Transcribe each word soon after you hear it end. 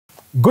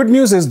Good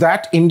news is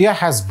that India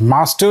has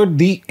mastered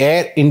the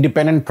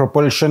Air-Independent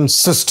Propulsion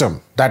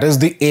System, that is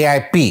the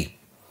AIP.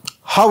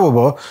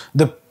 However,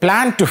 the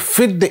plan to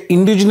fit the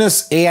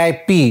indigenous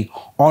AIP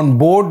on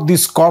board the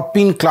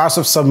Scorpene class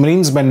of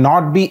submarines may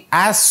not be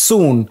as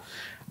soon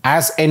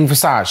as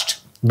envisaged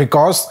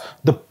because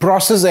the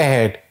process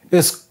ahead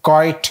is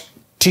quite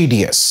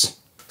tedious.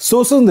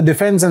 Sources in the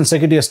defense and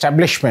security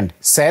establishment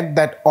said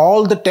that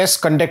all the tests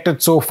conducted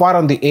so far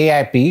on the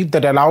AIP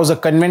that allows a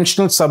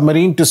conventional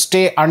submarine to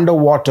stay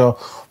underwater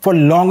for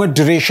longer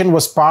duration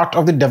was part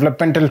of the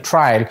developmental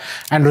trial,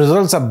 and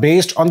results are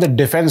based on the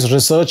Defense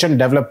Research and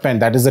Development,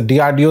 that is the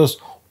DRDO's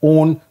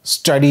own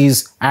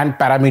studies and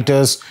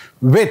parameters,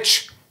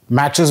 which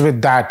matches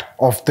with that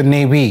of the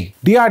Navy.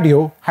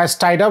 DRDO has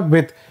tied up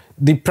with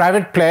the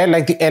private player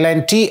like the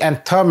L&T and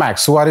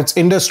Thermax, who are its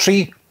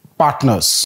industry partners.